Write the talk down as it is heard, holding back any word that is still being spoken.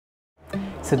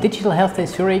So Digital Health Day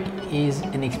Zurich is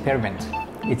an experiment.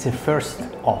 It's a first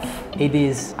off. It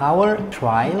is our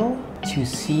trial to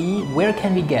see where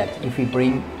can we get if we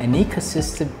bring an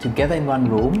ecosystem together in one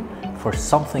room for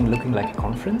something looking like a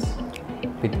conference.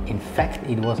 But in fact,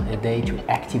 it was a day to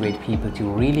activate people to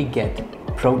really get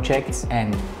projects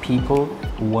and people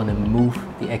who want to move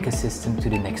the ecosystem to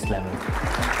the next level.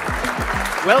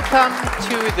 Welcome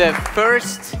to the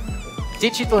first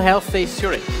Digital Health Day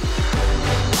Zurich.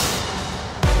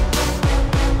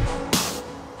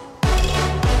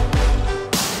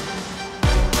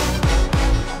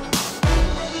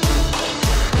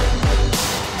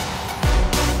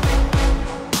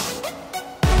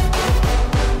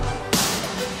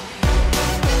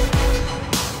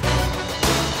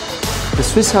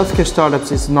 The Swiss Healthcare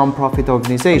Startups is a non-profit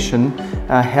organization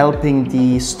helping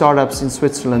the startups in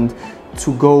Switzerland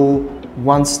to go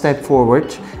one step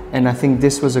forward, and I think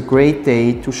this was a great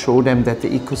day to show them that the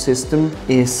ecosystem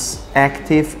is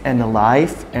active and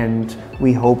alive, and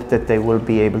we hope that they will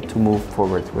be able to move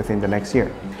forward within the next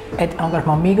year. At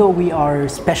Engagement Migros we are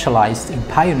specialized in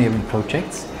pioneering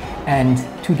projects, and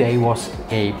today was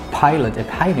a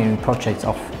pioneering project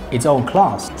of its own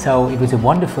class. So it was a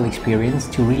wonderful experience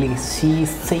to really see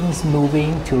things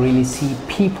moving, to really see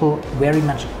people very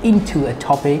much into a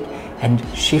topic and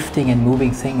shifting and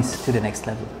moving things to the next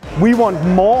level. We want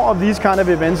more of these kind of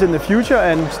events in the future,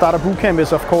 and Startupbootcamp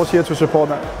is of course here to support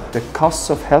that. The costs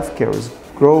of healthcare is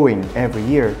growing every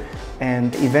year,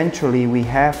 and eventually we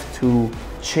have to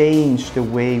change the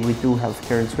way we do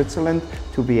healthcare in Switzerland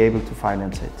to be able to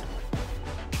finance it.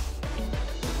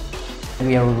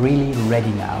 We are really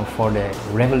ready now for the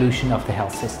revolution of the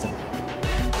health system.